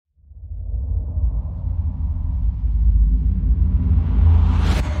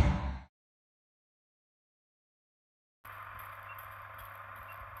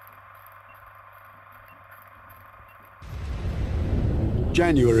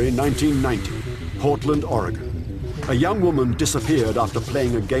January 1990, Portland, Oregon. A young woman disappeared after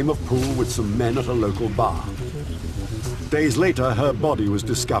playing a game of pool with some men at a local bar. Days later, her body was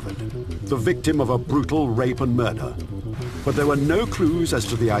discovered, the victim of a brutal rape and murder. But there were no clues as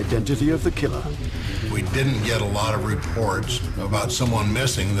to the identity of the killer. We didn't get a lot of reports about someone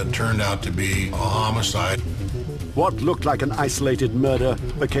missing that turned out to be a homicide. What looked like an isolated murder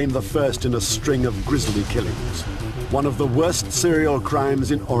became the first in a string of grisly killings. One of the worst serial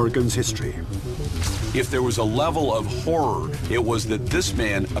crimes in Oregon's history. If there was a level of horror, it was that this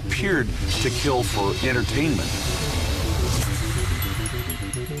man appeared to kill for entertainment.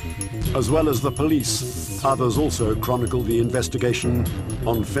 As well as the police, others also chronicled the investigation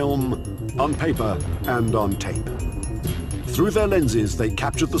on film, on paper, and on tape. Through their lenses, they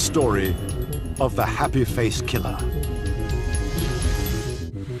captured the story of the happy-faced killer.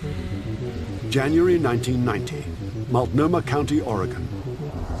 January 1990, Multnomah County, Oregon.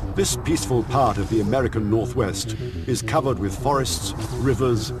 This peaceful part of the American Northwest is covered with forests,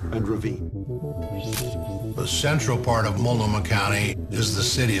 rivers, and ravines. The central part of Multnomah County is the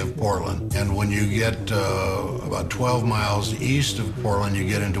city of Portland. And when you get about 12 miles east of Portland, you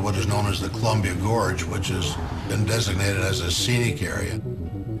get into what is known as the Columbia Gorge, which has been designated as a scenic area.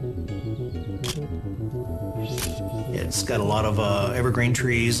 It's got a lot of evergreen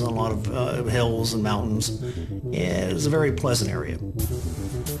trees, and a lot of hills and mountains. It's a very pleasant area.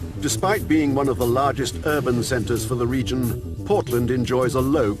 Despite being one of the largest urban centers for the region, Portland enjoys a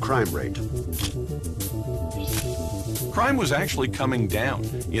low crime rate. Crime was actually coming down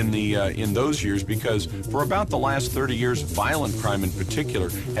in those years because for about the last 30 years, violent crime in particular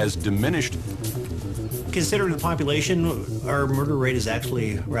has diminished. Considering the population, our murder rate is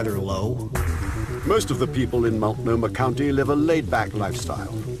actually rather low. Most of the people in Multnomah County live a laid-back lifestyle.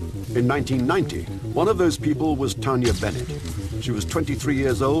 In 1990, one of those people was Taunja Bennett. She was 23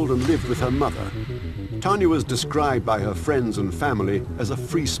 years old and lived with her mother. Taunja was described by her friends and family as a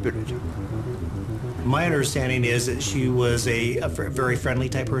free spirit. My understanding is that she was a very friendly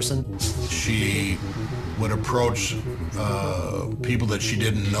type person. She would approach people that she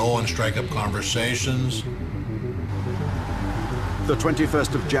didn't know and strike up conversations. The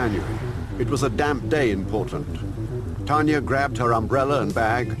 21st of January. It was a damp day in Portland. Taunja grabbed her umbrella and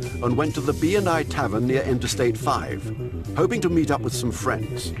bag and went to the B&I Tavern near Interstate 5, hoping to meet up with some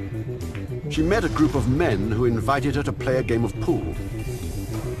friends. She met a group of men who invited her to play a game of pool.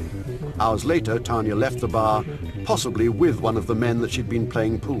 Hours later, Taunja left the bar, possibly with one of the men that she'd been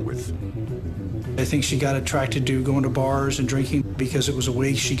playing pool with. I think she got attracted to going to bars and drinking because it was a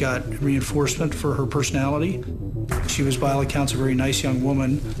way she got reinforcement for her personality. She was, by all accounts, a very nice young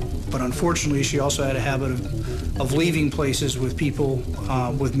woman, but unfortunately she also had a habit of leaving places with people,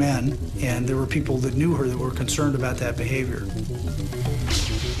 with men, and there were people that knew her that were concerned about that behavior.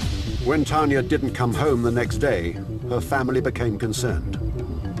 When Taunja didn't come home the next day, her family became concerned.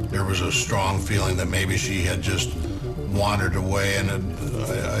 There was a strong feeling that maybe she had just wandered away, and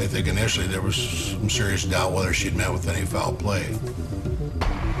I think initially there was some serious doubt whether she'd met with any foul play.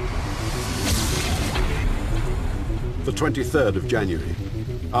 The 23rd of January.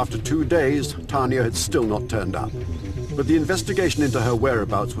 After 2 days, Taunja had still not turned up. But the investigation into her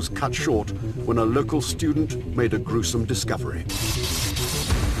whereabouts was cut short when a local student made a gruesome discovery.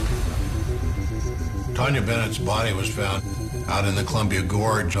 Taunja Bennett's body was found out in the Columbia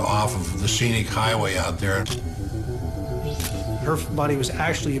Gorge off of the scenic highway out there. Her body was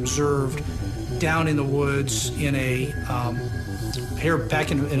actually observed down in the woods in a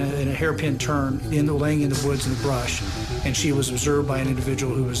hairpin turn, laying in the woods in the brush, and she was observed by an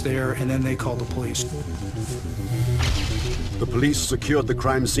individual who was there, and then they called the police. The police secured the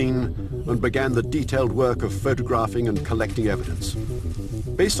crime scene and began the detailed work of photographing and collecting evidence.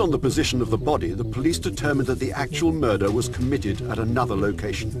 Based on the position of the body, the police determined that the actual murder was committed at another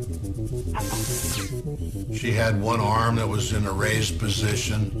location. She had one arm that was in a raised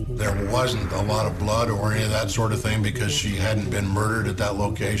position. There wasn't a lot of blood or any of that sort of thing because she hadn't been murdered at that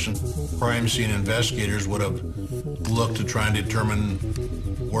location. Crime scene investigators would have looked to try and determine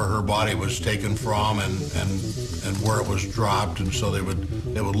where her body was taken from and where it was dropped, and so they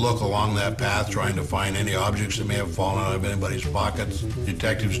would look along that path trying to find any objects that may have fallen out of anybody's pockets.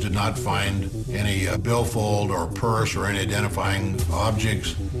 Detectives did not find any billfold or purse or any identifying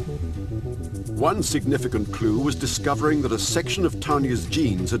objects. One significant clue was discovering that a section of Taunja's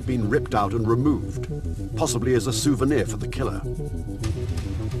jeans had been ripped out and removed, possibly as a souvenir for the killer.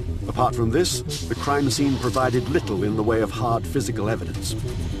 Apart from this, the crime scene provided little in the way of hard physical evidence.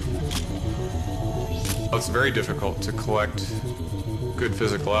 It's very difficult to collect good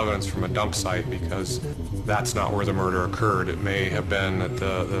physical evidence from a dump site because that's not where the murder occurred. It may have been that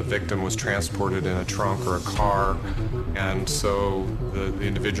the victim was transported in a trunk or a car, and so the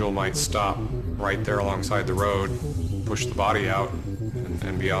individual might stop right there alongside the road, push the body out,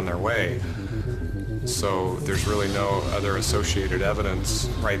 and be on their way. So there's really no other associated evidence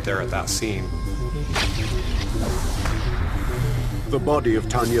right there at that scene. The body of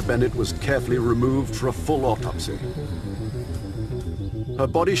Taunja Bennett was carefully removed for a full autopsy. Her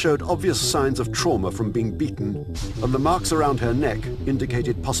body showed obvious signs of trauma from being beaten, and the marks around her neck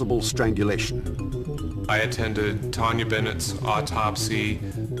indicated possible strangulation. I attended Taunja Bennett's autopsy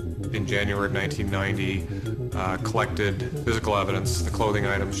in January of 1990, collected physical evidence, the clothing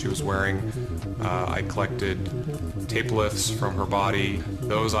items she was wearing. I collected tape lifts from her body.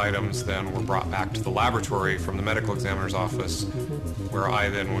 Those items then were brought back to the laboratory from the medical examiner's office, where I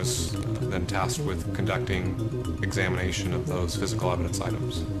then was tasked with conducting examination of those physical evidence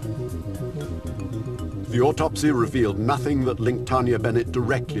items. The autopsy revealed nothing that linked Taunja Bennett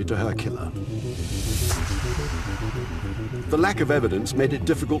directly to her killer. The lack of evidence made it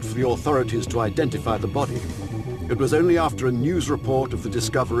difficult for the authorities to identify the body. It was only after a news report of the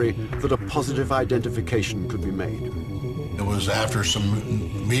discovery that a positive identification could be made. It was after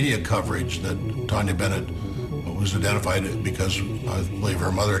some media coverage that Taunja Bennett was identified because I believe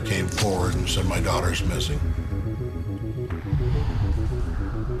her mother came forward and said, "My daughter's missing."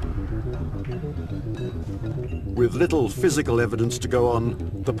 With little physical evidence to go on,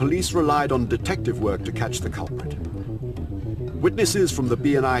 the police relied on detective work to catch the culprit. Witnesses from the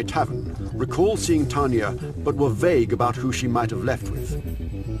B&I Tavern recall seeing Taunja, but were vague about who she might have left with.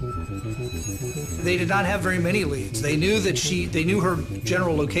 They did not have very many leads. They knew that they knew her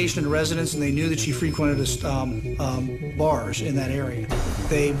general location and residence, and they knew that she frequented bars in that area.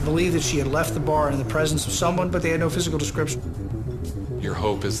 They believed that she had left the bar in the presence of someone, but they had no physical description. Your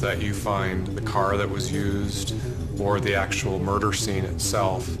hope is that you find the car that was used or the actual murder scene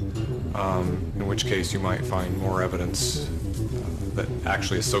itself, in which case you might find more evidence that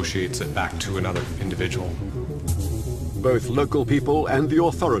actually associates it back to another individual. Both local people and the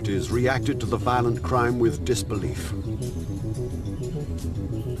authorities reacted to the violent crime with disbelief.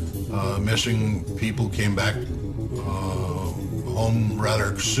 Missing people came back home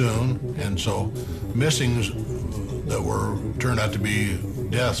rather soon, and so missings that turned out to be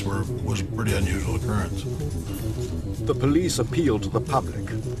deaths was a pretty unusual occurrence. The police appealed to the public,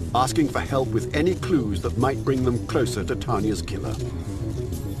 asking for help with any clues that might bring them closer to Taunja's killer.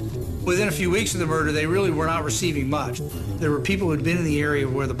 Within a few weeks of the murder, they really were not receiving much. There were people who had been in the area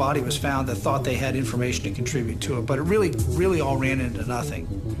where the body was found that thought they had information to contribute to it, but it really all ran into nothing.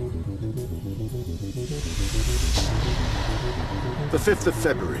 The 5th of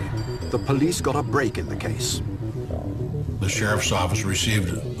February, the police got a break in the case. The sheriff's office received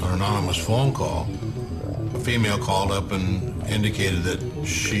an anonymous phone call. A female called up and indicated that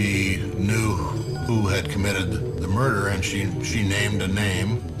she knew who had committed the murder, and she named a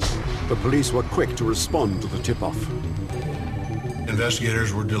name. The police were quick to respond to the tip-off.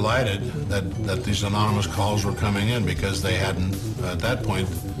 Investigators were delighted that these anonymous calls were coming in because they hadn't, at that point,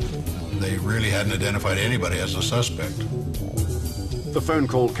 they really hadn't identified anybody as a suspect. The phone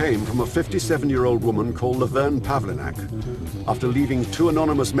call came from a 57-year-old woman called Laverne Pavlinac. After leaving 2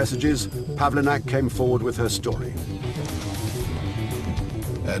 anonymous messages, Pavlinac came forward with her story.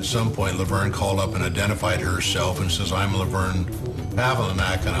 At some point, Laverne called up and identified herself and says, "I'm Laverne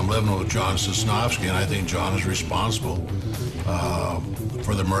Pavlinac, and I'm living with John Sosnovske, and I think John is responsible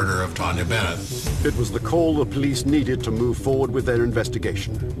for the murder of Taunja Bennett." It was the call the police needed to move forward with their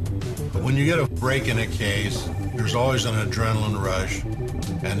investigation. But when you get a break in a case, there's always an adrenaline rush.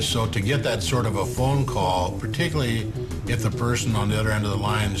 And so to get that sort of a phone call, particularly if the person on the other end of the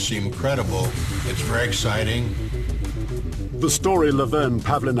line seemed credible, it's very exciting. The story Laverne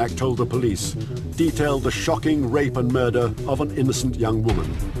Pavlinac told the police detailed the shocking rape and murder of an innocent young woman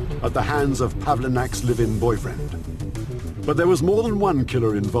at the hands of Pavlinac's live-in boyfriend. But there was more than one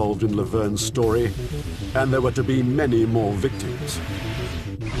killer involved in Laverne's story, and there were to be many more victims.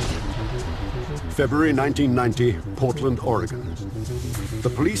 February 1990, Portland, Oregon. The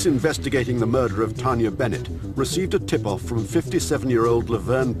police investigating the murder of Taunja Bennett received a tip-off from 57-year-old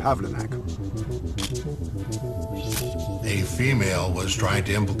Laverne Pavlinac. A female was trying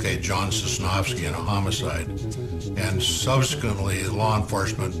to implicate John Sosnovske in a homicide, and subsequently law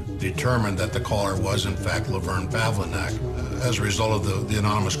enforcement determined that the caller was in fact Laverne Pavlinac. As a result of the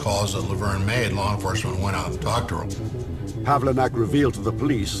anonymous calls that Laverne made, law enforcement went out and talked to her. Pavlinac revealed to the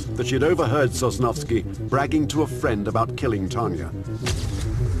police that she had overheard Sosnovske bragging to a friend about killing Taunja.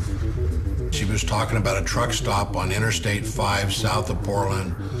 she was talking about a truck stop on Interstate 5 south of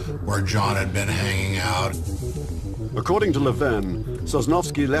Portland where John had been hanging out. According to Laverne,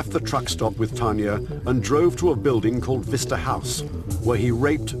 Sosnovske left the truck stop with Taunja and drove to a building called Vista House, where he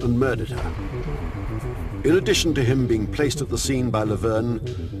raped and murdered her. In addition to him being placed at the scene by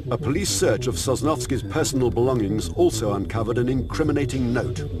Laverne, a police search of Sosnovske's personal belongings also uncovered an incriminating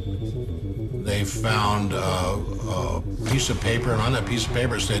note. They found a piece of paper, and on that piece of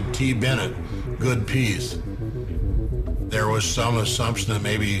paper it said, T. Bennett, good peace. There was some assumption that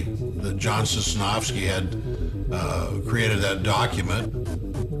maybe that John Sosnovske had created that document.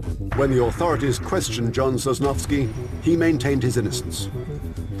 When the authorities questioned John Sosnovske, he maintained his innocence.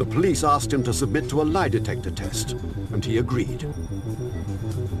 The police asked him to submit to a lie detector test, and he agreed.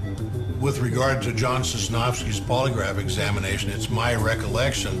 With regard to John Sosnovske's polygraph examination, it's my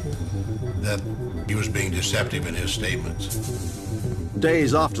recollection that he was being deceptive in his statements.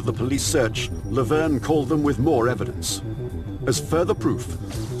 Days after the police search, Laverne called them with more evidence. As further proof,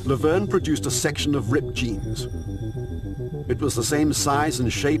 Laverne produced a section of ripped jeans. It was the same size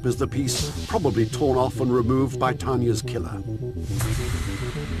and shape as the piece probably torn off and removed by Taunja's killer.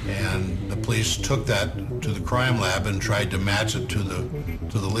 And the police took that to the crime lab and tried to match it to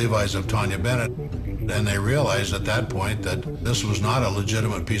the Levi's of Taunja Bennett. And they realized at that point that this was not a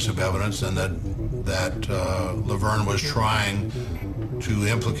legitimate piece of evidence and that Laverne was trying to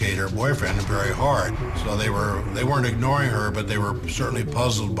implicate her boyfriend very hard. So they weren't ignoring her, but they were certainly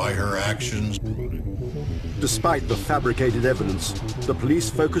puzzled by her actions. Despite the fabricated evidence, the police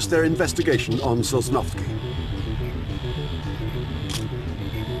focused their investigation on Sosnovske.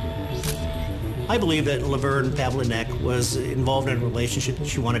 I believe that Laverne Pavlinac was involved in a relationship that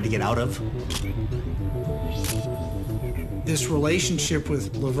she wanted to get out of. This relationship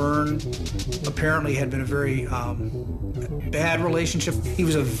with Laverne apparently had been a very bad relationship. He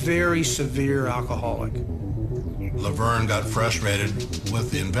was a very severe alcoholic. Laverne got frustrated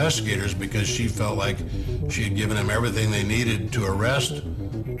with the investigators because she felt like she had given them everything they needed to arrest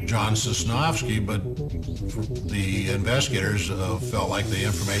John Sosnovske, but the investigators felt like the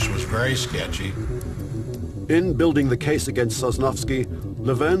information was very sketchy. In building the case against Sosnovske,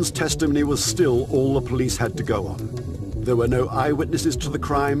 Laverne's testimony was still all the police had to go on. There were no eyewitnesses to the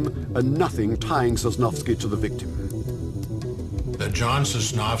crime and nothing tying Sosnovske to the victim. That John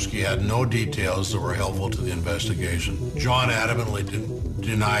Sosnovske had no details that were helpful to the investigation. John adamantly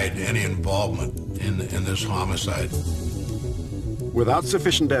denied any involvement in this homicide. Without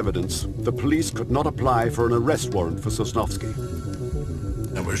sufficient evidence, the police could not apply for an arrest warrant for Sosnovske.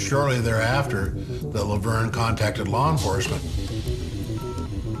 It was shortly thereafter that Laverne contacted law enforcement.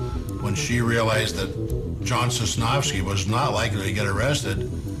 When she realized that John Sosnovske was not likely to get arrested,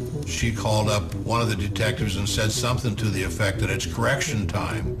 she called up one of the detectives and said something to the effect that it's correction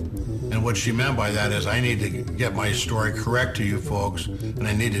time. And what she meant by that is, I need to get my story correct to you folks, and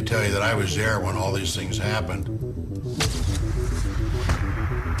I need to tell you that I was there when all these things happened.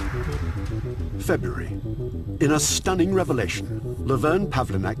 February. In a stunning revelation, Laverne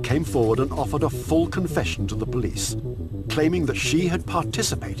Pavlinac came forward and offered a full confession to the police, claiming that she had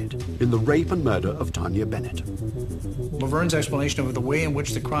participated in the rape and murder of Taunja Bennett. Laverne's explanation of the way in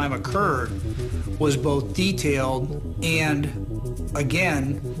which the crime occurred was both detailed and,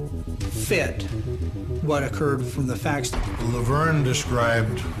 again, fit what occurred from the facts. Laverne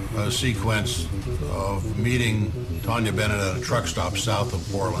described a sequence of meeting Taunja Bennett at a truck stop south of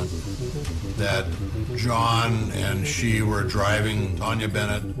Portland, that John and she were driving Taunja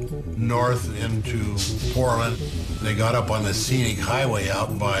Bennett north into Portland. They got up on the scenic highway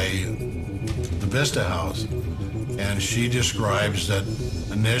out by the Vista House, and she describes that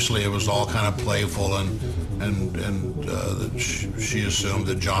initially it was all kind of playful, and she assumed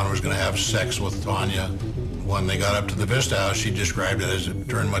that John was going to have sex with Taunja. When they got up to the Vista House, she described it as it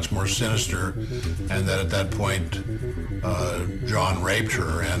turned much more sinister, and that at that point John raped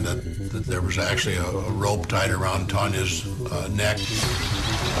her, and that there was actually a rope tied around Taunja's neck.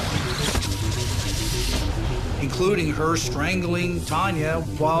 Including her strangling Taunja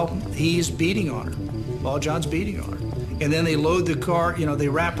while he's beating on her, while John's beating on her. And then they load the car, you know, they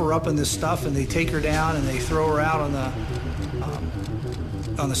wrap her up in this stuff and they take her down and they throw her out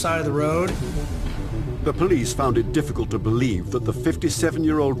on the side of the road. The police found it difficult to believe that the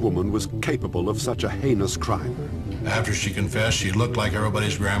 57-year-old woman was capable of such a heinous crime. After she confessed, she looked like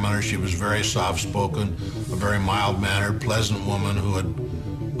everybody's grandmother. She was very soft-spoken, a very mild-mannered, pleasant woman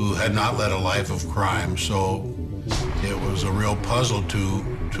who had not led a life of crime. So it was a real puzzle to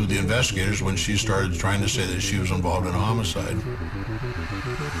the investigators when she started trying to say that she was involved in a homicide.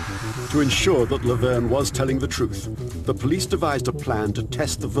 To ensure that Laverne was telling the truth, the police devised a plan to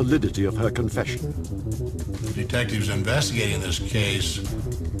test the validity of her confession. Detectives investigating this case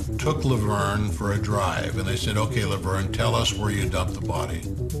took Laverne for a drive, and they said, okay, Laverne, tell us where you dumped the body,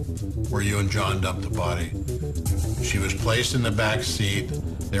 where you and John dumped the body. She was placed in the back seat.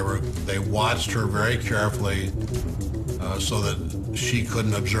 They watched her very carefully so that she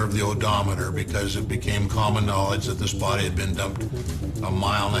couldn't observe the odometer, because it became common knowledge that this body had been dumped 1.5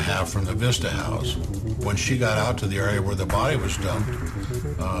 miles from the Vista house. When she got out to the area where the body was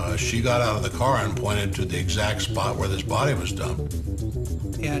dumped, she got out of the car and pointed to the exact spot where this body was dumped.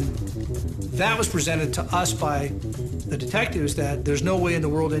 And that was presented to us by the detectives, that there's no way in the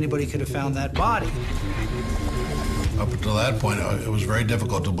world anybody could have found that body. Up until that point, it was very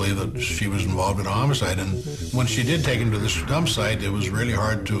difficult to believe that she was involved in a homicide. And when she did take him to this dump site, it was really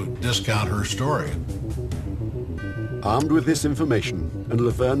hard to discount her story. Armed with this information and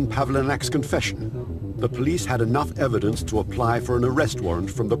Laverne Pavlinac's confession, the police had enough evidence to apply for an arrest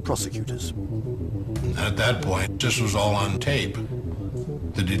warrant from the prosecutors. And at that point, this was all on tape.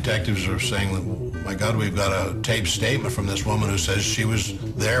 The detectives are saying, my God, we've got a tape statement from this woman who says she was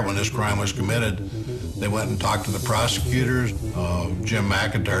there when this crime was committed. They went and talked to the prosecutors. Jim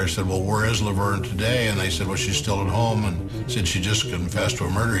McIntyre said, well, where is Laverne today? And they said, well, she's still at home, and said she just confessed to a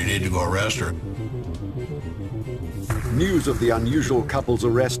murder. You need to go arrest her. News of the unusual couple's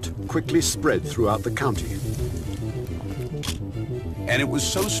arrest quickly spread throughout the county. And it was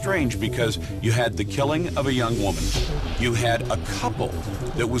so strange because you had the killing of a young woman. You had a couple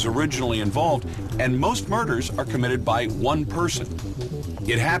that was originally involved, and most murders are committed by one person.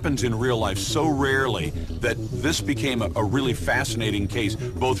 It happens in real life so rarely that this became a really fascinating case,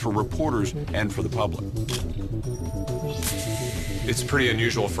 both for reporters and for the public. It's pretty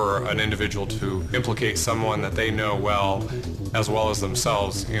unusual for an individual to implicate someone that they know well as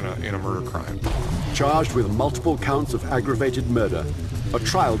themselves in a murder crime. Charged with multiple counts of aggravated murder, a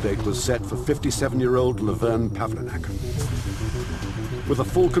trial date was set for 57-year-old Laverne Pavlinac. With a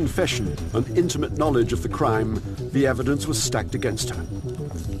full confession and intimate knowledge of the crime, the evidence was stacked against her.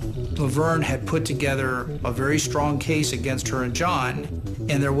 Laverne had put together a very strong case against her and John,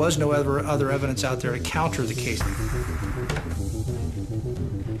 and there was no other evidence out there to counter the case.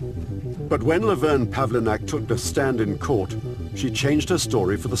 But when Laverne Pavlinac took the stand in court, she changed her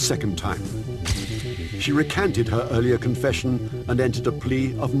story for the second time. She recanted her earlier confession and entered a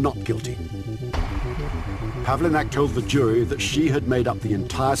plea of not guilty. Pavlinac told the jury that she had made up the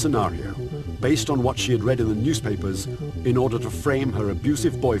entire scenario based on what she had read in the newspapers in order to frame her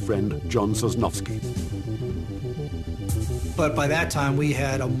abusive boyfriend, John Sosnovske. But by that time, we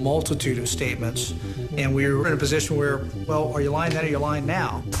had a multitude of statements, and we were in a position where, well, are you lying then or are you lying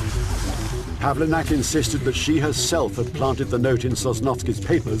now? Pavlinac insisted that she herself had planted the note in Sosnovske's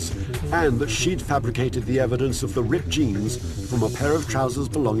papers and that she'd fabricated the evidence of the ripped jeans from a pair of trousers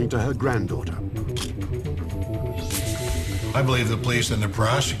belonging to her granddaughter. I believe the police and the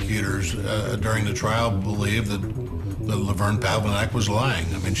prosecutors during the trial believed that Laverne Pavlinac was lying.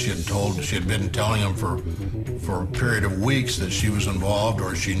 I mean, she had been telling them for a period of weeks that she was involved,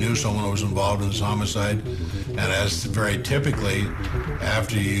 or she knew someone who was involved in this homicide. And as very typically,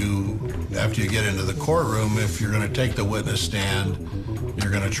 after you get into the courtroom, if you're going to take the witness stand,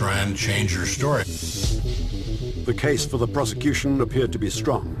 you're going to try and change your story. The case for the prosecution appeared to be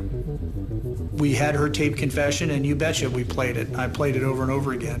strong. We had her tape confession, and you betcha we played it. I played it over and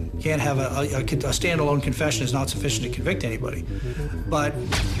over again. You can't have a standalone confession is not sufficient to convict anybody. But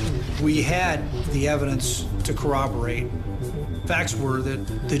we had the evidence to corroborate. Facts were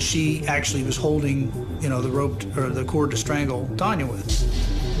that she actually was holding, the rope or the cord to strangle Taunja with.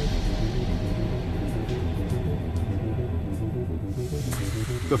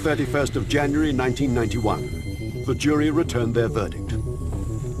 The 31st of January 1991, the jury returned their verdict.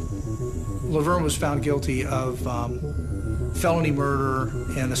 Laverne was found guilty of felony murder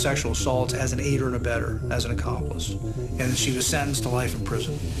and the sexual assault as an aider and abettor, as an accomplice. And she was sentenced to life in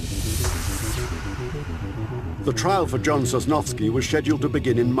prison. The trial for John Sosnovske was scheduled to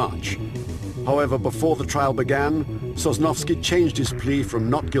begin in March. However, before the trial began, Sosnovske changed his plea from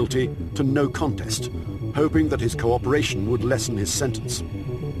not guilty to no contest, hoping that his cooperation would lessen his sentence.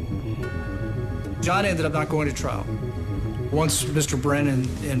 John ended up not going to trial. Once Mr. Brennan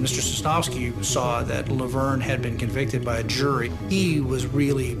and Mr. Sosnovske saw that Laverne had been convicted by a jury, he was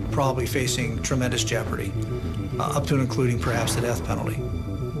really probably facing tremendous jeopardy, up to and including perhaps the death penalty.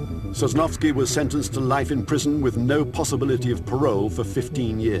 Sosnovske was sentenced to life in prison with no possibility of parole for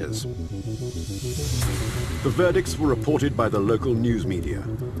 15 years. The verdicts were reported by the local news media,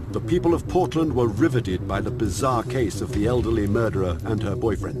 the people of Portland were riveted by the bizarre case of the elderly murderer and her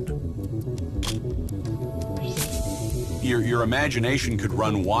boyfriend. Your imagination could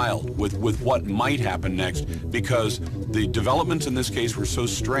run wild with what might happen next, because the developments in this case were so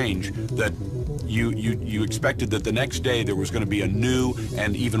strange that you expected that the next day there was going to be a new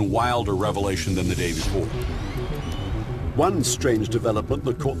and even wilder revelation than the day before. One strange development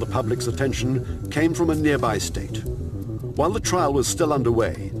that caught the public's attention came from a nearby state. While the trial was still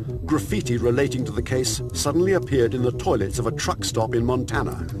underway, graffiti relating to the case suddenly appeared in the toilets of a truck stop in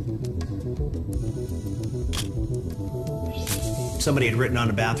Montana. Somebody had written on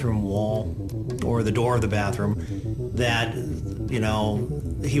a bathroom wall or the door of the bathroom that,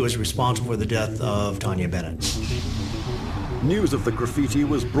 he was responsible for the death of Taunja Bennett. News of the graffiti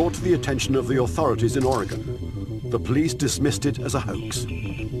was brought to the attention of the authorities in Oregon. The police dismissed it as a hoax.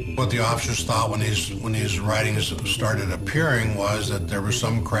 What the officers thought when his writings started appearing was that there was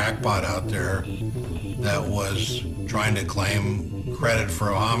some crackpot out there that was trying to claim credit for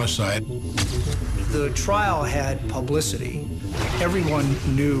a homicide. The trial had publicity. Everyone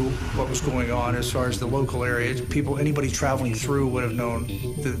knew what was going on as far as the local area. Anybody traveling through would have known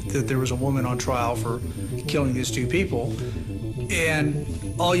that there was a woman on trial for killing these two people. And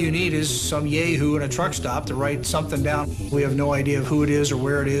all you need is some yahoo in a truck stop to write something down. We have no idea of who it is or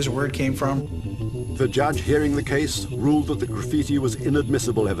where it came from. The judge hearing the case ruled that the graffiti was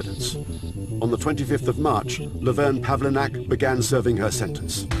inadmissible evidence. On the 25th of March, Laverne Pavlinac began serving her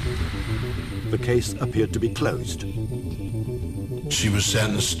sentence. The case appeared to be closed. She was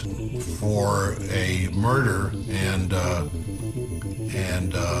sentenced for a murder, and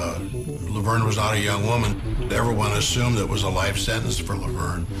Laverne was not a young woman. Everyone assumed it was a life sentence for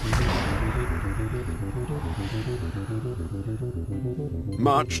Laverne.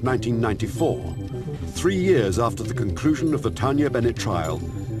 March 1994, 3 years after the conclusion of the Taunja Bennett trial,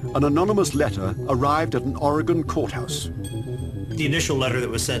 an anonymous letter arrived at an Oregon courthouse. The initial letter that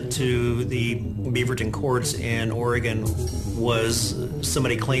was sent to the Beaverton courts in Oregon was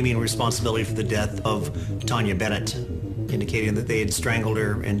somebody claiming responsibility for the death of Taunja Bennett, indicating that they had strangled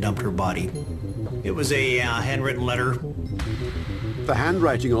her and dumped her body. It was a handwritten letter. The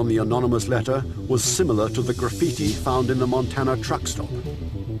handwriting on the anonymous letter was similar to the graffiti found in the Montana truck stop.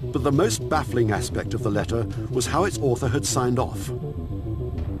 But the most baffling aspect of the letter was how its author had signed off.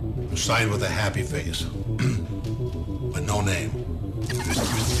 Signed with a happy face, but no name.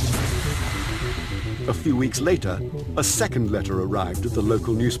 A few weeks later, a second letter arrived at the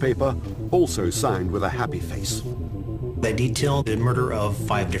local newspaper, also signed with a happy face. They detailed the murder of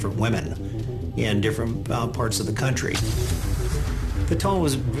 5 different women in different parts of the country. The tone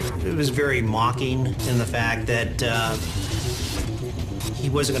was very mocking in the fact that he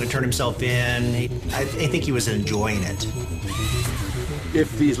wasn't going to turn himself in. I think he was enjoying it.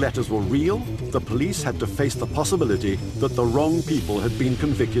 If these letters were real, the police had to face the possibility that the wrong people had been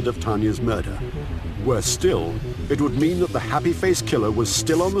convicted of Taunja's murder. Worse still, it would mean that the happy-faced killer was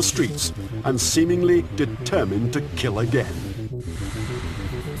still on the streets and seemingly determined to kill again.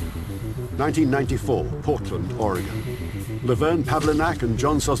 1994, Portland, Oregon. Laverne Pavlinac and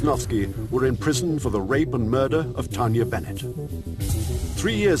John Sosnovske were in prison for the rape and murder of Taunja Bennett.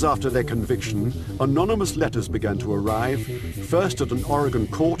 3 years after their conviction, anonymous letters began to arrive, first at an Oregon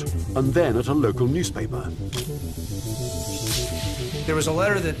court and then at a local newspaper. There was a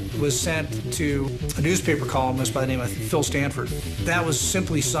letter that was sent to a newspaper columnist by the name of Phil Stanford. That was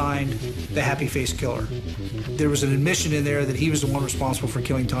simply signed the happy-faced killer. There was an admission in there that he was the one responsible for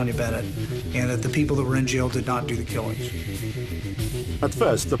killing Taunja Bennett and that the people that were in jail did not do the killings. At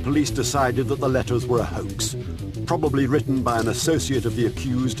first, the police decided that the letters were a hoax, probably written by an associate of the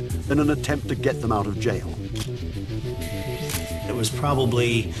accused in an attempt to get them out of jail. It was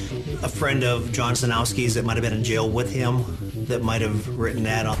probably a friend of John Sosnovske's that might have been in jail with him that might have written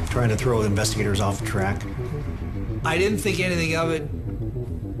that, trying to throw investigators off the track. I didn't think anything of it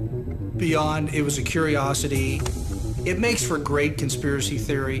beyond it was a curiosity. It makes for great conspiracy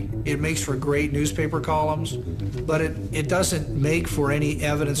theory. It makes for great newspaper columns, but it doesn't make for any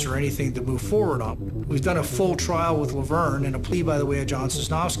evidence or anything to move forward on. We've done a full trial with Laverne and a plea by the way of John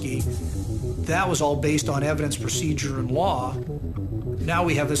Sosnovske. That was all based on evidence, procedure, and law. Now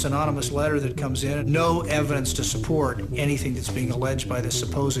we have this anonymous letter that comes in, no evidence to support anything that's being alleged by this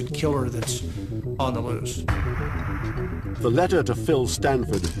supposed killer that's on the loose. The letter to Phil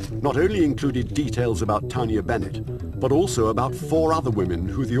Stanford not only included details about Taunja Bennett, but also about 4 other women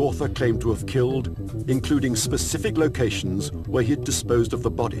who the author claimed to have killed, including specific locations where he had disposed of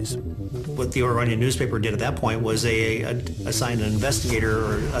the bodies. What the Oregonian newspaper did at that point was assigned an investigator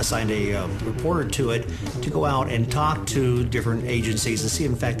or assigned a reporter to it to go out and talk to different agencies bodies to see,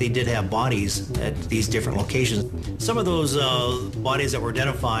 in fact, they did have bodies at these different locations. Some of those bodies that were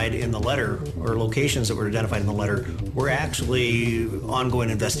identified in the letter, or locations that were identified in the letter, were actually ongoing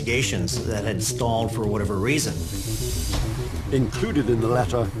investigations that had stalled for whatever reason. Included in the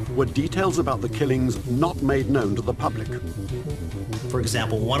letter were details about the killings not made known to the public. For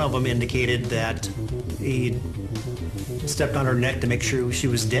example, one of them indicated that he stepped on her neck to make sure she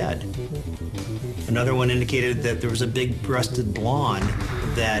was dead. Another one indicated that there was a big-breasted blonde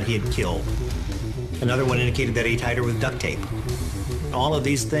that he had killed. Another one indicated that he tied her with duct tape. All of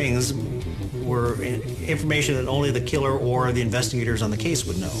these things were information that only the killer or the investigators on the case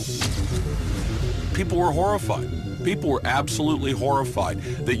would know. People were horrified. People were absolutely horrified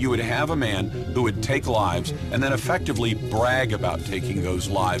that you would have a man who would take lives and then effectively brag about taking those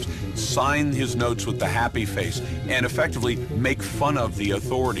lives, sign his notes with the happy face, and effectively make fun of the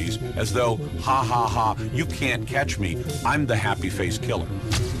authorities as though, ha ha ha, you can't catch me, I'm the happy face killer.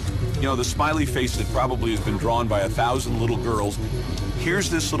 You know, the smiley face that probably has been drawn by 1,000 little girls,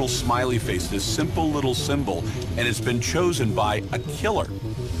 here's this little smiley face, this simple little symbol, and it's been chosen by a killer.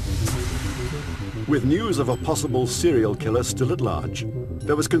 With news of a possible serial killer still at large,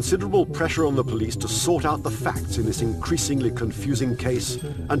 there was considerable pressure on the police to sort out the facts in this increasingly confusing case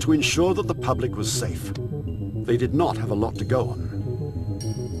and to ensure that the public was safe. They did not have a lot to go on.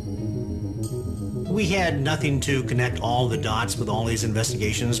 We had nothing to connect all the dots with all these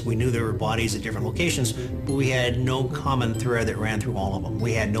investigations. We knew there were bodies at different locations, but we had no common thread that ran through all of them.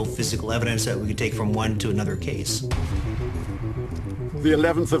 We had no physical evidence that we could take from one to another case. The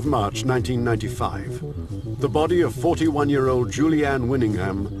 11th of March, 1995. The body of 41-year-old Julianne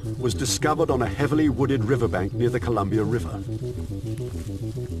Winningham was discovered on a heavily wooded riverbank near the Columbia River.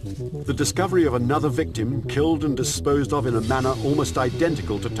 The discovery of another victim, killed and disposed of in a manner almost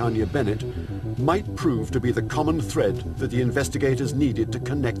identical to Taunja Bennett, might prove to be the common thread that the investigators needed to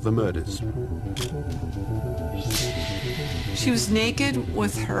connect the murders. She was naked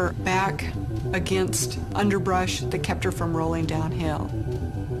with her back against underbrush that kept her from rolling downhill.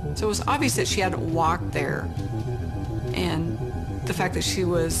 So it was obvious that she had walked there, and the fact that she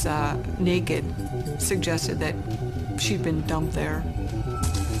was naked suggested that she'd been dumped there.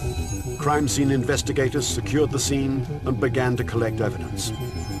 Crime scene investigators secured the scene and began to collect evidence.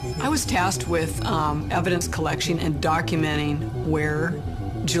 I was tasked with evidence collection and documenting where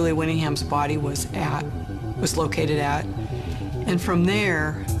Julie Winningham's body was located at. And from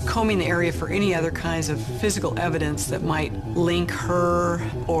there, combing the area for any other kinds of physical evidence that might link her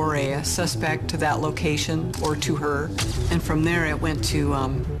or a suspect to that location or to her. And from there, it went to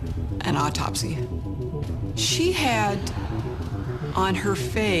an autopsy. She had on her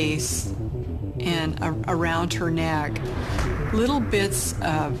face and around her neck little bits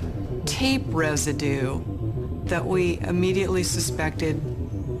of tape residue that we immediately suspected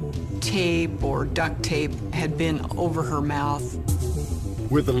tape or duct tape had been over her mouth.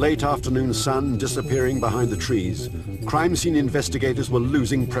 With the late afternoon sun disappearing behind the trees, crime scene investigators were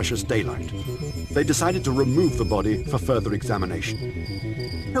losing precious daylight. They decided to remove the body for further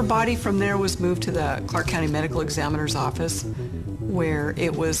examination. Her body from there was moved to the Clark County Medical Examiner's office, where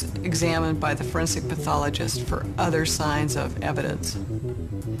it was examined by the forensic pathologist for other signs of evidence.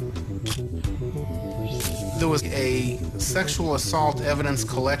 There was a sexual assault evidence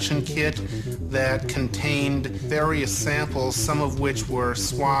collection kit that contained various samples, some of which were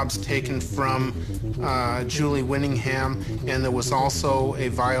swabs taken from Julie Winningham, and there was also a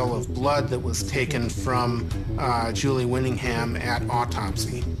vial of blood that was taken from Julie Winningham at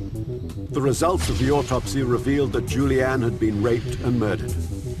autopsy. The results of the autopsy revealed that Julianne had been raped and murdered.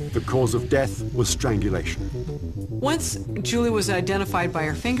 The cause of death was strangulation. Once Julie was identified by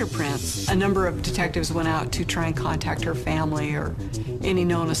her fingerprints, a number of detectives went out to try and contact her family or any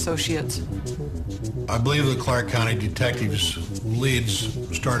known associates. I believe the Clark County detectives'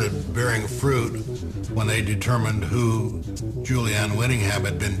 leads started bearing fruit when they determined who Julianne Winningham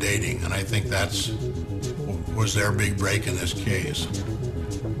had been dating, and I think was their big break in this case.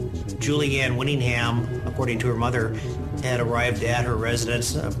 Julianne Winningham, according to her mother, had arrived at her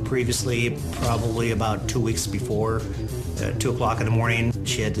residence previously, probably about 2 weeks before. At 2 o'clock in the morning,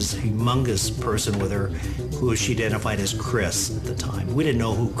 she had this humongous person with her who she identified as Chris at the time. We didn't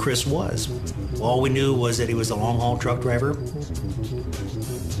know who Chris was. All we knew was that he was a long-haul truck driver.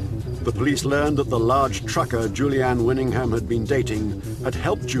 The police learned that the large trucker Julianne Winningham had been dating had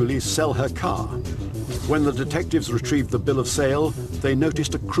helped Julie sell her car. When the detectives retrieved the bill of sale, they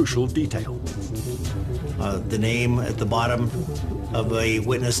noticed a crucial detail. The name at the bottom of a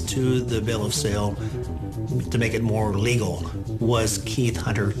witness to the bill of sale, to make it more legal, was Keith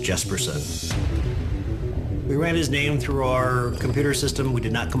Hunter Jesperson. We ran his name through our computer system. We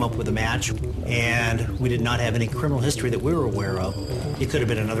did not come up with a match, and we did not have any criminal history that we were aware of. It could have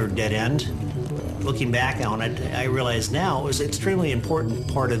been another dead end. Looking back on it, I realize now it was an extremely important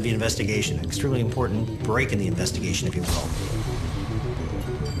part of the investigation, extremely important break in the investigation, if you will.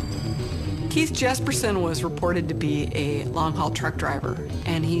 Keith Jesperson was reported to be a long-haul truck driver,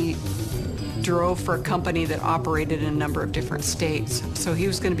 and he drove for a company that operated in a number of different states. So he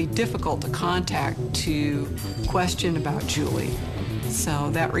was going to be difficult to contact to question about Julie.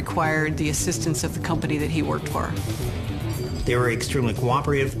 So that required the assistance of the company that he worked for. They were extremely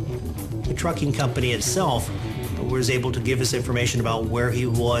cooperative. The trucking company itself was able to give us information about where he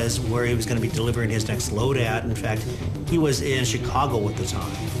was going to be delivering his next load at. In fact, he was in Chicago at the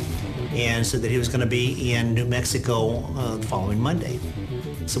time, and said that he was going to be in New Mexico the following Monday.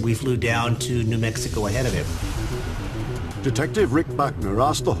 So we flew down to New Mexico ahead of him. Detective Rick Buckner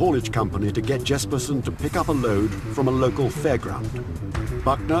asked the haulage company to get Jesperson to pick up a load from a local fairground.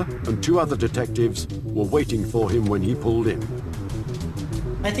 Buckner and 2 other detectives were waiting for him when he pulled in.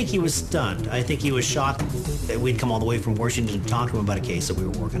 I think he was stunned. I think he was shocked that we'd come all the way from Washington to talk to him about a case that we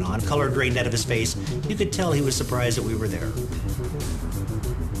were working on. Color drained out of his face. You could tell he was surprised that we were there.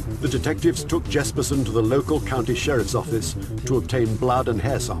 The detectives took Jesperson to the local county sheriff's office to obtain blood and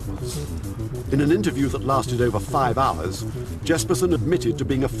hair samples. In an interview that lasted over 5 hours, Jesperson admitted to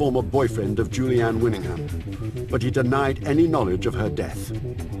being a former boyfriend of Julianne Winningham, but he denied any knowledge of her death.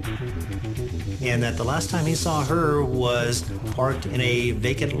 And that the last time he saw her was parked in a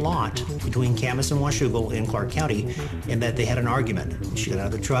vacant lot between Camas and Washougal in Clark County, and that they had an argument. She got out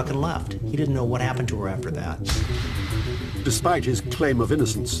of the truck and left. He didn't know what happened to her after that. Despite his claim of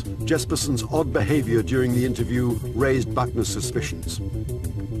innocence, Jesperson's odd behavior during the interview raised Buckner's suspicions.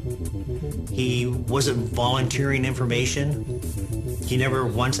 He wasn't volunteering information. He never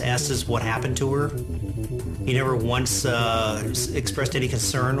once asked us what happened to her. He never once expressed any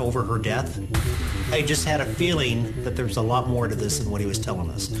concern over her death. I just had a feeling that there was a lot more to this than what he was telling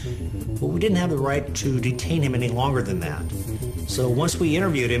us. But we didn't have the right to detain him any longer than that. So once we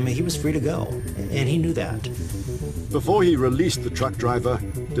interviewed him, he was free to go, and he knew that. Before he released the truck driver,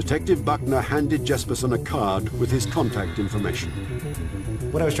 Detective Buckner handed Jesperson a card with his contact information.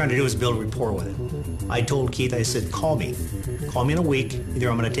 What I was trying to do was build rapport with him. I told Keith, I said, call me. Call me in a week. Either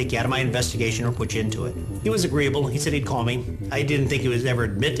I'm going to take you out of my investigation or put you into it. He was agreeable. He said he'd call me. I didn't think he would ever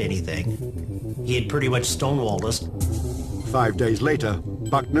admit to anything. He had pretty much stonewalled us. 5 days later,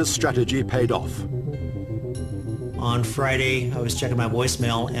 Buckner's strategy paid off. On Friday, I was checking my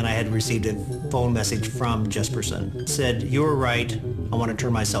voicemail, and I had received a phone message from Jesperson. It said, "You were right. I want to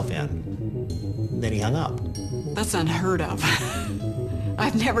turn myself in." Then he hung up. That's unheard of.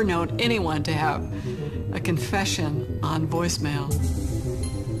 I've never known anyone to have a confession on voicemail.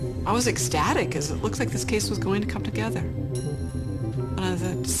 I was ecstatic because it looks like this case was going to come together.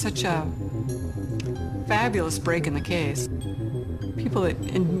 That's such a fabulous break in the case. People that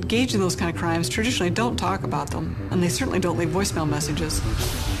engage in those kind of crimes traditionally don't talk about them, and they certainly don't leave voicemail messages.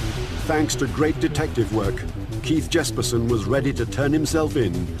 Thanks to great detective work, Keith Jesperson was ready to turn himself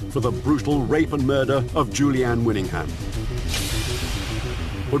in for the brutal rape and murder of Julianne Winningham.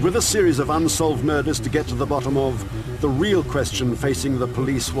 But with a series of unsolved murders to get to the bottom of, the real question facing the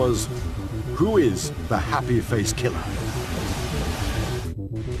police was, who is the happy face killer?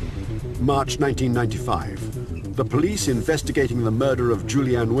 March 1995. The police investigating the murder of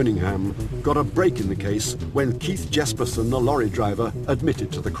Julianne Winningham got a break in the case when Keith Jesperson, the lorry driver,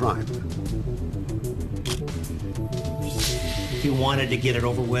 admitted to the crime. He wanted to get it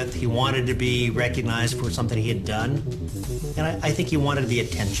over with. He wanted to be recognized for something he had done. And I think he wanted the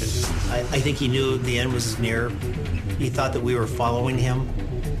attention. I think he knew the end was near. He thought that we were following him.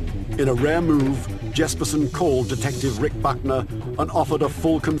 In a rare move, Jesperson called Detective Rick Buckner and offered a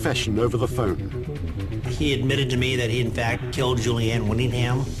full confession over the phone. He admitted to me that he in fact killed Julianne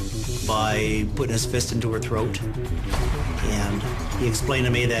Winningham by putting his fist into her throat. And he explained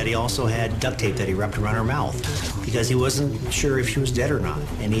to me that he also had duct tape that he wrapped around her mouth because he wasn't sure if she was dead or not.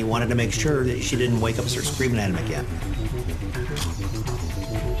 And he wanted to make sure that she didn't wake up and start screaming at him again.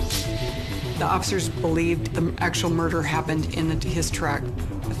 The officers believed the actual murder happened in his truck.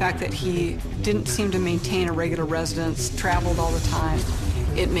 The fact that he didn't seem to maintain a regular residence, traveled all the time,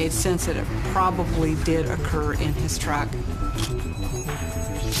 it made sense that it probably did occur in his truck.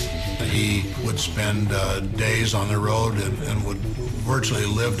 He would spend days on the road and would virtually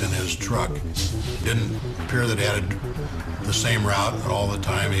lived in his truck. Didn't appear that he had the same route all the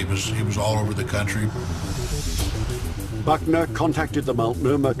time. He was all over the country. Buckner contacted the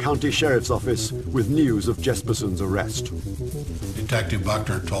Multnomah County Sheriff's Office with news of Jesperson's arrest. Detective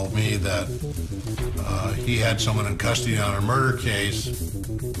Buckner told me that he had someone in custody on a murder case,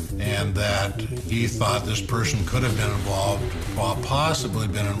 and that he thought this person could have been involved, or possibly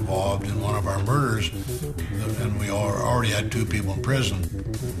been involved in one of our murders, and we already had 2 people in prison.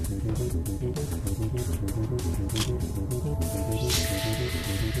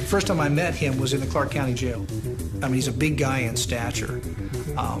 The first time I met him was in the Clark County Jail. I mean, he's a big guy in stature,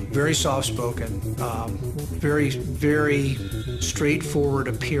 very soft-spoken, very, very straightforward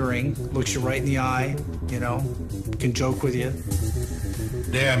appearing, looks you right in the eye, you know, can joke with you.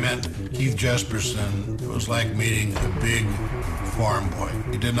 The day I met Keith Jesperson, it was like meeting a big farm boy.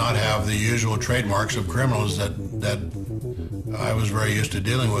 He did not have the usual trademarks of criminals that I was very used to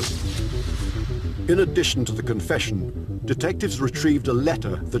dealing with. In addition to the confession, detectives retrieved a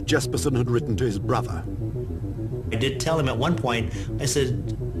letter that Jesperson had written to his brother. I did tell him at one point, I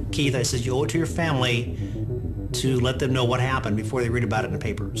said, Keith, I said, you owe it to your family to let them know what happened before they read about it in the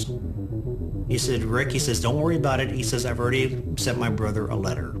papers. He said, Rick, he says, don't worry about it. He says, I've already sent my brother a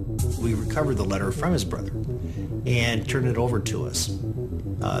letter. We recovered the letter from his brother and turned it over to us.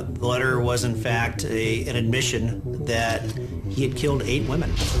 The letter was, in fact, an admission that he had killed 8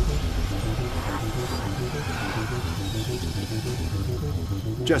 women.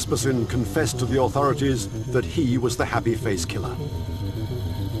 Jesperson confessed to the authorities that he was the happy face killer.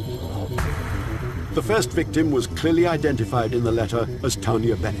 The first victim was clearly identified in the letter as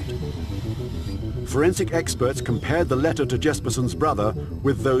Taunja Bennett. Forensic experts compared the letter to Jesperson's brother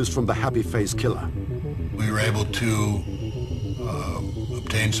with those from the happy face killer. We were able to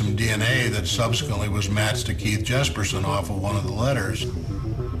obtain some DNA that subsequently was matched to Keith Jesperson off of one of the letters.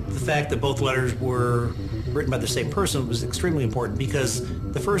 The fact that both letters were written by the same person was extremely important because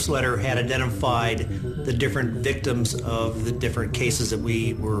the first letter had identified the different victims of the different cases that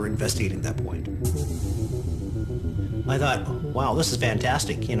we were investigating at that point. I thought, wow, this is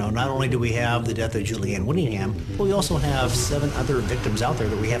fantastic. You know, not only do we have the death of Julianne Whittingham, but we also have 7 other victims out there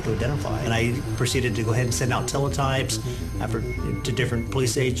that we have to identify. And I proceeded to go ahead and send out teletypes to different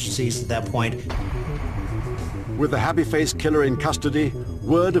police agencies at that point. With the happy face killer in custody,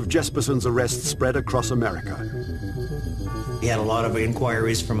 word of Jesperson's arrest spread across America. We had a lot of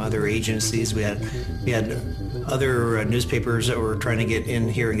inquiries from other agencies. We had other newspapers that were trying to get in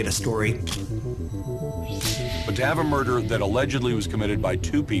here and get a story. But to have a murder that allegedly was committed by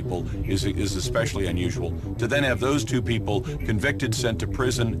 2 people is especially unusual. To then have those 2 people convicted, sent to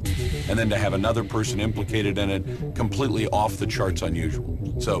prison, and then to have another person implicated in it, completely off the charts unusual.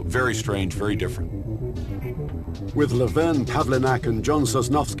 So very strange, very different. With Laverne Pavlinac and John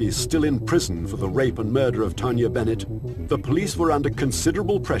Sosnovske still in prison for the rape and murder of Taunja Bennett, the police were under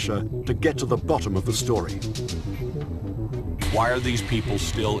considerable pressure to get to the bottom of the story. Why are these people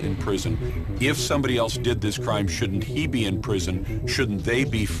still in prison? If somebody else did this crime, shouldn't he be in prison? Shouldn't they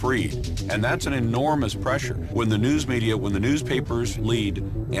be freed? And that's an enormous pressure. When the news media, when the newspapers lead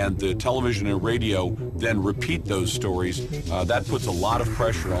and the television and radio then repeat those stories, that puts a lot of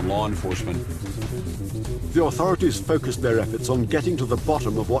pressure on law enforcement. The authorities focused their efforts on getting to the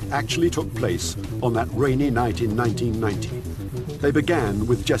bottom of what actually took place on that rainy night in 1990. They began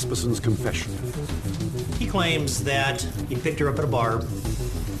with Jesperson's confession. He claims that he picked her up at a bar,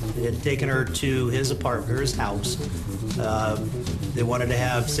 he had taken her to his apartment or his house. They wanted to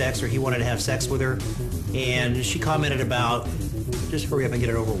have sex, or he wanted to have sex with her, and she commented about, just hurry up and get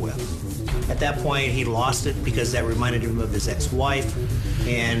it over with. At that point, he lost it because that reminded him of his ex-wife,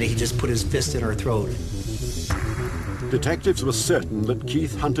 and he just put his fist in her throat. Detectives were certain that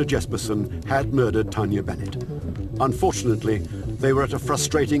Keith Hunter Jesperson had murdered Taunja Bennett. Unfortunately, they were at a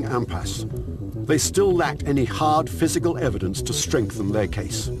frustrating impasse. They still lacked any hard physical evidence to strengthen their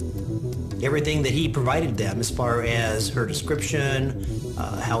case. Everything that he provided them, as far as her description,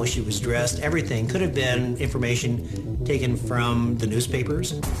 how she was dressed, everything could have been information taken from the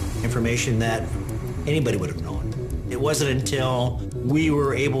newspapers, information that anybody would have known. It wasn't until we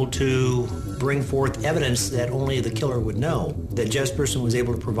were able to bring forth evidence that only the killer would know that Jesperson was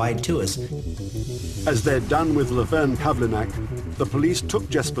able to provide to us. As they'd done with Laverne Pavlinac, the police took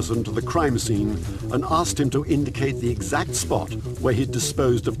Jesperson to the crime scene and asked him to indicate the exact spot where he'd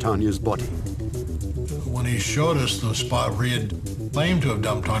disposed of Tanya's body. When he showed us the spot where he had claimed to have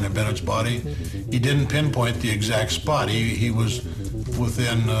dumped Taunja Bennett's body, he didn't pinpoint the exact spot. He was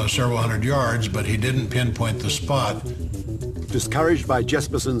within several hundred yards, but he didn't pinpoint the spot. Discouraged by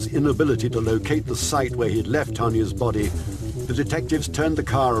Jesperson's inability to locate the site where he'd left Tanya's body, the detectives turned the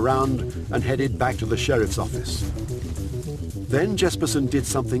car around and headed back to the sheriff's office. Then Jesperson did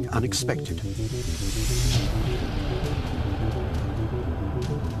something unexpected.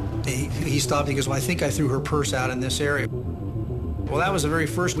 He stopped because, well, I think I threw her purse out in this area. Well, that was the very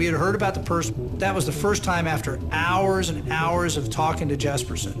first we had heard about the person. That was the first time after hours and hours of talking to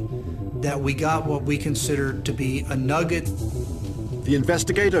Jesperson that we got what we considered to be a nugget. The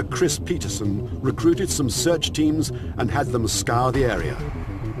investigator, Chris Peterson, recruited some search teams and had them scour the area.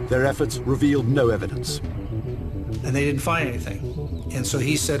 Their efforts revealed no evidence. And they didn't find anything. And so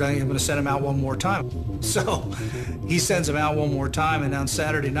he said, I'm going to send him out one more time. So he sends him out one more time, and on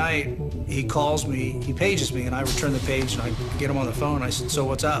Saturday night, he calls me, he pages me, and I return the page, and I get him on the phone. I said, so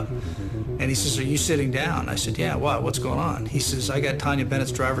what's up? And he says, are you sitting down? I said, yeah, what? What's going on? He says, I got Taunja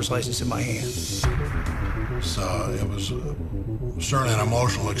Bennett's driver's license in my hand. So it was certainly an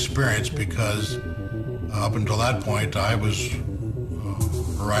emotional experience because up until that point, I was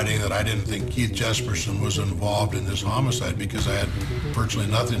writing that I didn't think Keith Jesperson was involved in this homicide because I had virtually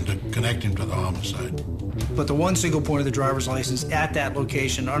nothing to connect him to the homicide. But the one single point of the driver's license at that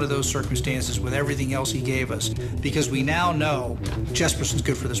location, under those circumstances, with everything else he gave us, because we now know Jesperson's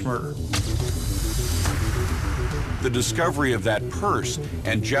good for this murder. The discovery of that purse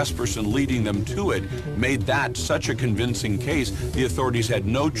and Jesperson leading them to it made that such a convincing case, the authorities had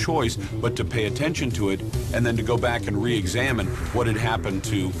no choice but to pay attention to it and then to go back and re-examine what had happened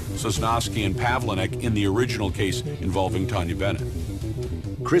to Sosnovske and Pavlinac in the original case involving Taunja Bennett.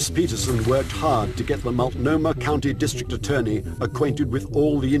 Chris Peterson worked hard to get the Multnomah County District Attorney acquainted with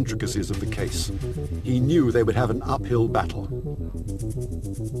all the intricacies of the case. He knew they would have an uphill battle.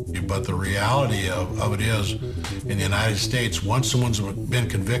 But the reality of it is, in the United States, once someone's been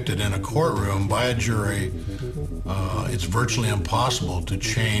convicted in a courtroom by a jury, it's virtually impossible to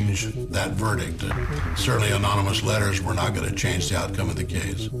change that verdict. Certainly anonymous letters were not going to change the outcome of the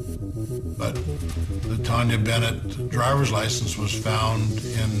case. But the Taunja Bennett driver's license was found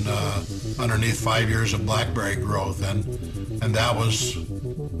in underneath 5 years of blackberry growth, and that was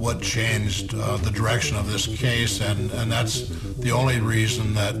what changed the direction of this case, and that's the only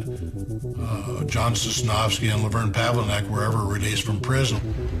reason that John Sosnovske and Laverne Pavlinac were ever released from prison.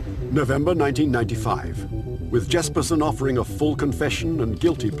 November 1995. With Jesperson offering a full confession and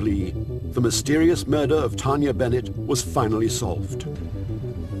guilty plea, the mysterious murder of Taunja Bennett was finally solved.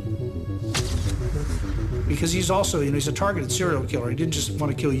 Because he's also, he's a targeted serial killer. He didn't just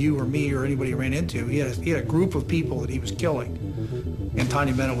want to kill you or me or anybody he ran into. He had a group of people that he was killing, and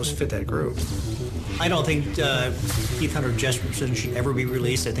Taunja Bennett was fit that group. I don't think Keith Hunter Jesperson should ever be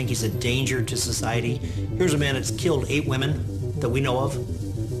released. I think he's a danger to society. Here's a man that's killed 8 women that we know of,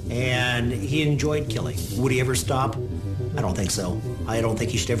 and he enjoyed killing. Would he ever stop? I don't think so. I don't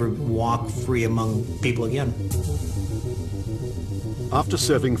think he should ever walk free among people again. After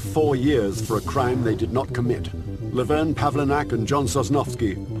serving 4 years for a crime they did not commit, Laverne Pavlinac and John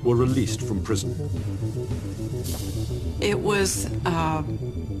Sosnovske were released from prison. It was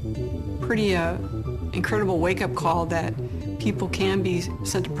pretty incredible wake-up call that people can be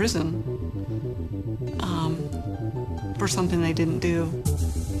sent to prison for something they didn't do.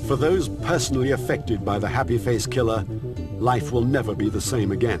 For those personally affected by the happy face killer, life will never be the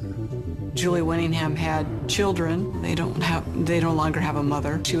same again. Julie Winningham had children. They no longer have a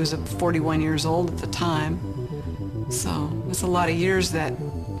mother. She was 41 years old at the time. So it's a lot of years that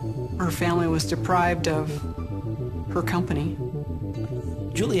her family was deprived of her company.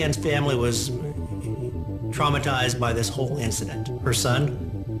 Julianne's family was traumatized by this whole incident. Her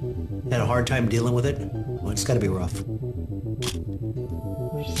son had a hard time dealing with it. Well, it's got to be rough.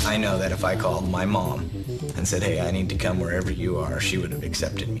 I know that if I called my mom and said, hey, I need to come wherever you are, she would have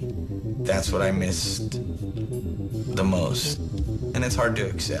accepted me. That's what I missed the most. And it's hard to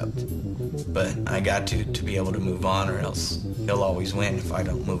accept. But I got to be able to move on, or else he'll always win if I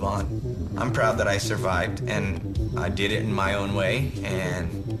don't move on. I'm proud that I survived, and I did it in my own way, and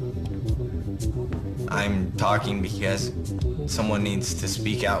I'm talking because someone needs to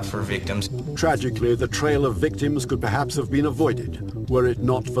speak out for victims. Tragically, the trail of victims could perhaps have been avoided were it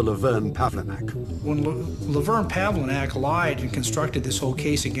not for Laverne Pavlinac. When Laverne Pavlinac lied and constructed this whole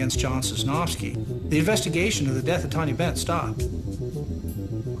case against John Sosnovske, the investigation of the death of Taunja Bennett stopped.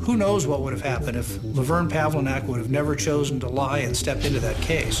 Who knows what would have happened if Laverne Pavlinac would have never chosen to lie and stepped into that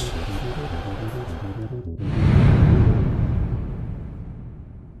case.